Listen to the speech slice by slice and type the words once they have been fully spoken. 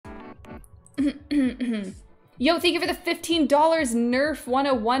Yo, thank you for the $15 Nerf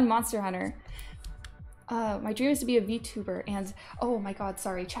 101 Monster Hunter. My dream is to be a VTuber and... Oh my god,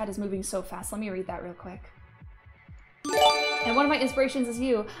 sorry. Chat is moving so fast. Let me read that real quick. And one of my inspirations is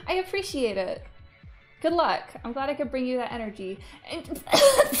you. I appreciate it. Good luck. I'm glad I could bring you that energy. And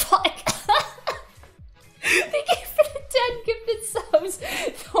fuck. Thank you for the 10 gifted subs,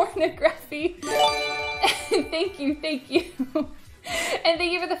 Pornography. Thank you, thank you. And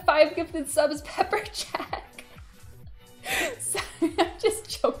thank you for the 5 gifted subs, Pepper Jack. Sorry, I just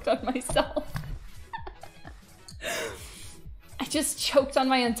choked on myself. I just choked on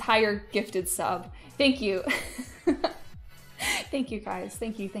my entire gifted sub. Thank you. Thank you guys.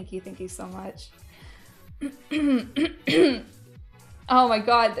 Thank you so much. Oh my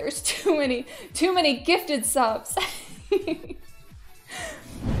god, there's too many gifted subs.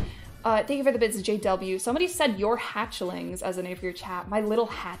 Thank you for the bits, JW. Somebody said your hatchlings as a name for your chat. My little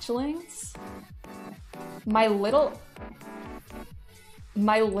hatchlings? My little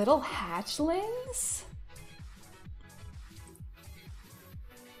hatchlings?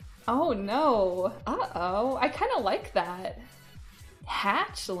 Oh no. Uh-oh. I kind of like that.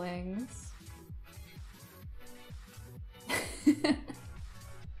 Hatchlings.